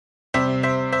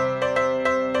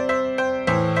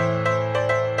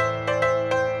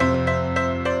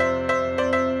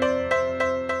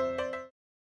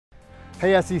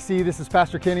Hey SCC, this is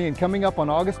Pastor Kenny, and coming up on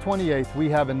August 28th, we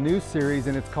have a new series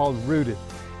and it's called Rooted.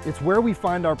 It's where we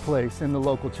find our place in the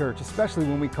local church, especially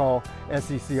when we call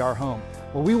SCC our home.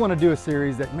 Well, we want to do a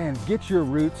series that, man, gets your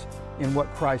roots in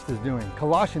what Christ is doing.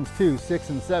 Colossians 2, 6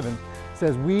 and 7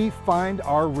 says we find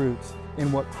our roots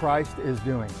in what Christ is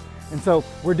doing. And so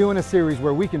we're doing a series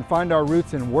where we can find our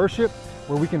roots in worship,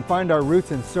 where we can find our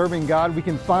roots in serving God, we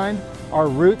can find our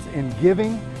roots in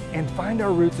giving, and find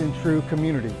our roots in true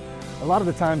community. A lot of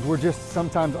the times we're just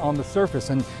sometimes on the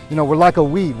surface and we're like a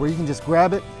weed where you can just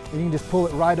grab it and you can just pull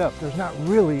it right up. There's not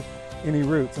really any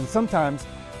roots. And sometimes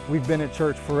we've been at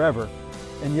church forever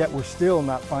and yet we're still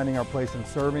not finding our place in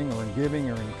serving or in giving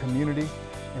or in community.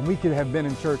 And we could have been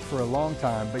in church for a long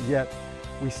time, but yet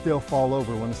we still fall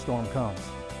over when the storm comes.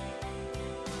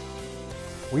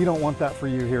 We don't want that for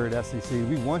you here at SCC.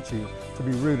 We want you to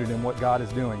be rooted in what God is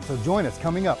doing. So join us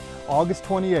coming up August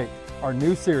 28th, our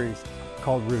new series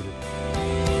called Rooted.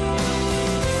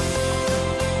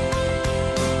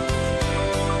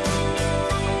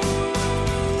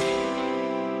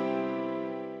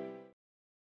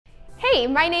 Hey,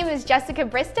 my name is Jessica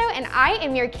Bristow and I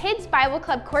am your Kids Bible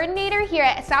Club coordinator here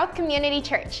at South Community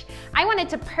Church. I wanted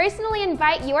to personally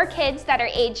invite your kids that are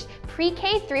aged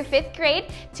pre-K through 5th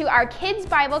grade to our Kids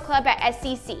Bible Club at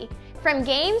SCC. From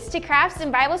games to crafts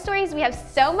and Bible stories, we have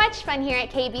so much fun here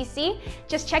at KBC.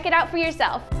 Just check it out for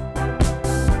yourself.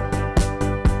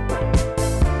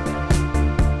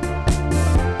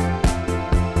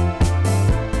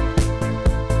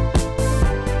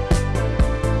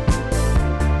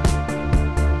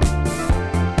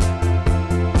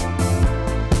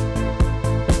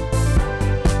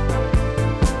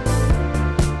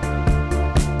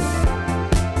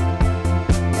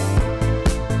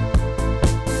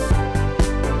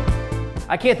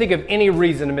 I can't think of any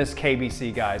reason to miss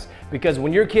KBC, guys, because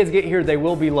when your kids get here, they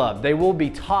will be loved. They will be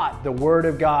taught the Word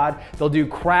of God. They'll do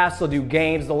crafts, they'll do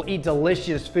games, they'll eat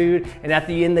delicious food, and at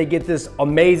the end they get this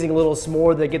amazing little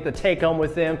s'more they get to take home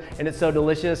with them, and it's so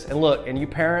delicious. And look, and you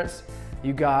parents,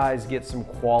 you guys get some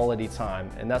quality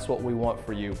time, and that's what we want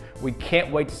for you. We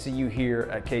can't wait to see you here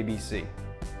at KBC.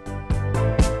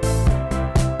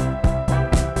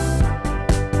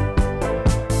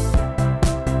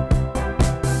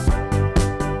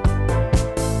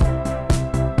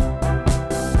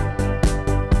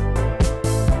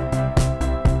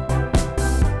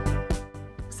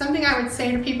 Something I would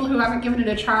say to people who haven't given it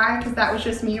a try, because that was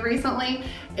just me recently,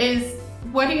 is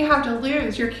what do you have to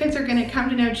lose? Your kids are going to come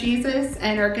to know Jesus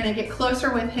and are going to get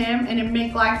closer with Him and to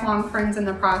make lifelong friends in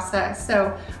the process.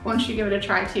 So why don't you give it a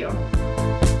try too?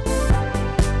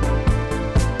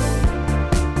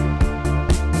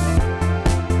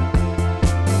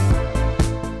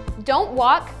 Don't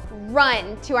walk,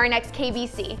 run to our next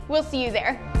KBC. We'll see you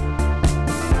there.